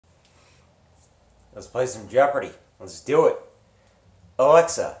Let's play some Jeopardy. Let's do it.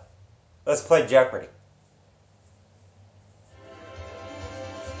 Alexa, let's play Jeopardy.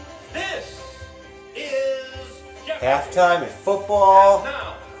 This is Jeopardy. Halftime in football. And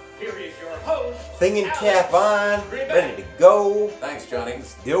now, here is your host, Thing and cap Alex on. Trebek. Ready to go. Thanks, Johnny.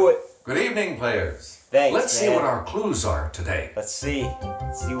 Let's do it. Good evening, players. Thanks, Let's see man. what our clues are today. Let's see.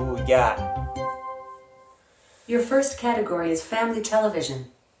 Let's see what we got. Your first category is family television.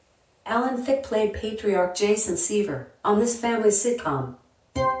 Alan Thicke played patriarch Jason Seaver on this family sitcom.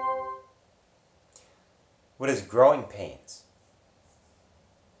 What is growing pains?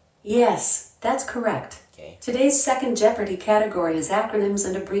 Yes, that's correct. Okay. Today's second Jeopardy category is acronyms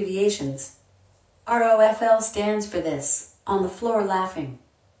and abbreviations. ROFL stands for this, on the floor laughing.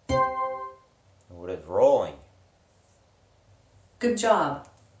 What is rolling? Good job.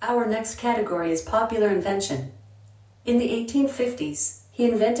 Our next category is popular invention. In the 1850s, he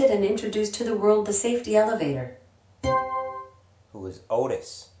invented and introduced to the world the safety elevator. Who is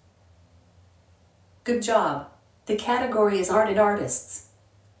Otis? Good job. The category is art and artists.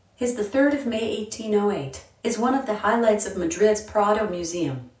 His The 3rd of May 1808 is one of the highlights of Madrid's Prado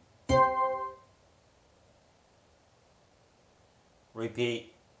Museum.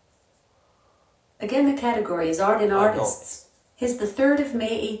 Repeat. Again, the category is art and artists. His The 3rd of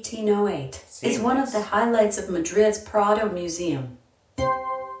May 1808 is one of the highlights of Madrid's Prado Museum.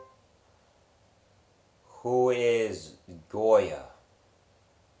 Who is Goya?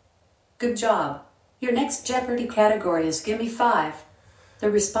 Good job. Your next Jeopardy category is Gimme 5. The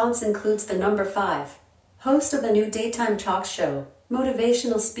response includes the number 5. Host of the new daytime talk show,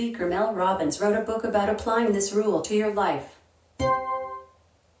 motivational speaker Mel Robbins wrote a book about applying this rule to your life.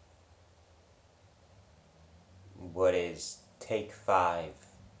 What is Take 5?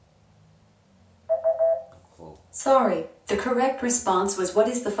 Clue. Sorry, the correct response was what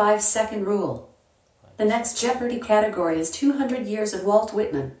is the 5-second rule? The next Jeopardy category is 200 Years of Walt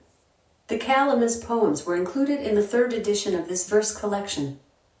Whitman. The Calamus poems were included in the 3rd edition of this verse collection.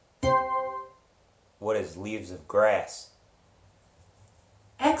 What is Leaves of Grass?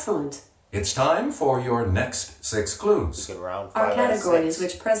 Excellent. It's time for your next 6 clues. We could round 5 Our out of category 6. is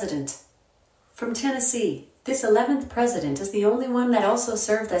which president? From Tennessee, this 11th president is the only one that also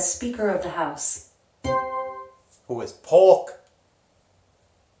served as Speaker of the House. Who is Polk?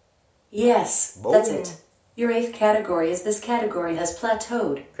 Yes, that's Boom. it. Your 8th category is this category has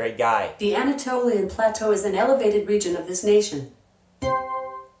plateaued. Great guy. The Anatolian Plateau is an elevated region of this nation.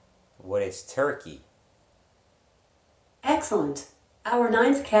 What is Turkey? Excellent. Our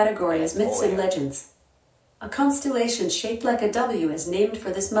 9th category is myths and yeah. legends. A constellation shaped like a W is named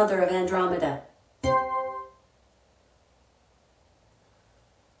for this mother of Andromeda.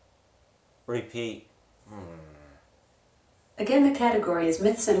 Repeat. Again, the category is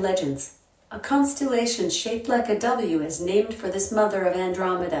myths and legends. A constellation shaped like a W is named for this mother of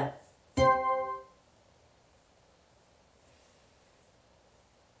Andromeda.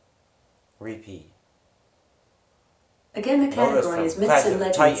 Repeat. Again, the category is myths and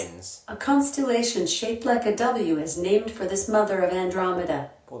legends. Titans. A constellation shaped like a W is named for this mother of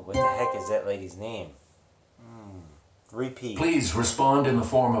Andromeda. Boy, what the heck is that lady's name? Repeat. Please respond in the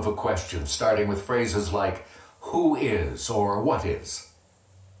form of a question, starting with phrases like, who is or what is?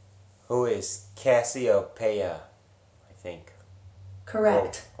 Who is Cassiopeia? I think.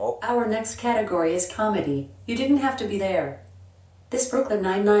 Correct. Oh. Our next category is comedy. You didn't have to be there. This Brooklyn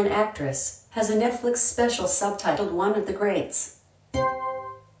Nine-Nine actress has a Netflix special subtitled One of the Greats.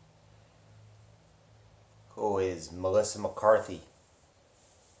 Who is Melissa McCarthy?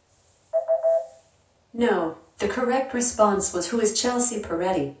 No, the correct response was who is Chelsea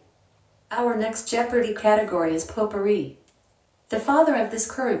Peretti. Our next Jeopardy category is potpourri. The father of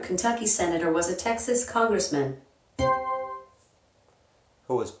this current Kentucky senator was a Texas congressman.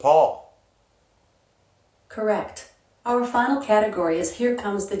 Who is Paul? Correct. Our final category is Here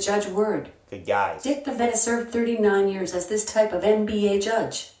Comes the Judge Word. Good guys. Dick Bavetta served 39 years as this type of NBA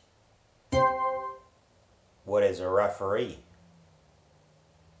judge. What is a referee?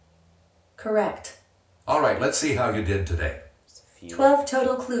 Correct. All right, let's see how you did today. Just a few. 12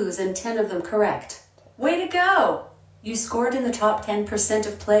 total clues and 10 of them correct. Way to go! You scored in the top 10%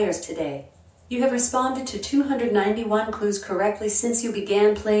 of players today. You have responded to 291 clues correctly since you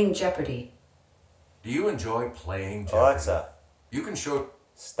began playing Jeopardy. Do you enjoy playing Jeopardy? Alexa, You can show...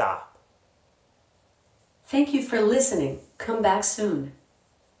 stop. Thank you for listening. Come back soon.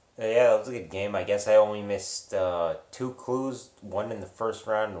 Yeah, that was a good game. I guess I only missed 2 clues, one in the first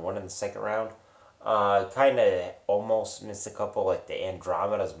round and one in the second round. Kind of almost missed a couple, like the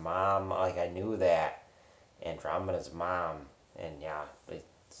Andromeda's mom. Like, I knew that. Andromeda's mom. And yeah,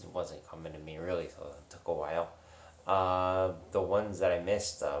 It wasn't coming to me really, so it took a while. The ones that I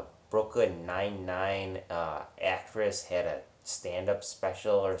missed, Brooklyn Nine-Nine actress had a stand-up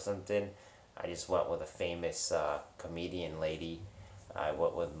special or something. I just went with a famous comedian lady. I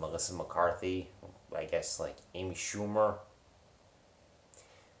went with Melissa McCarthy. I guess like Amy Schumer.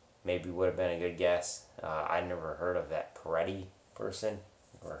 Maybe would have been a good guess. I never heard of that Peretti person.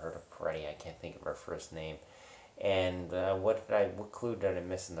 Never heard of Peretti. I can't think of her first name. And what clue did I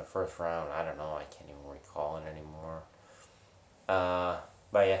miss in the first round? I don't know. I can't even recall it anymore.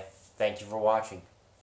 But yeah, thank you for watching.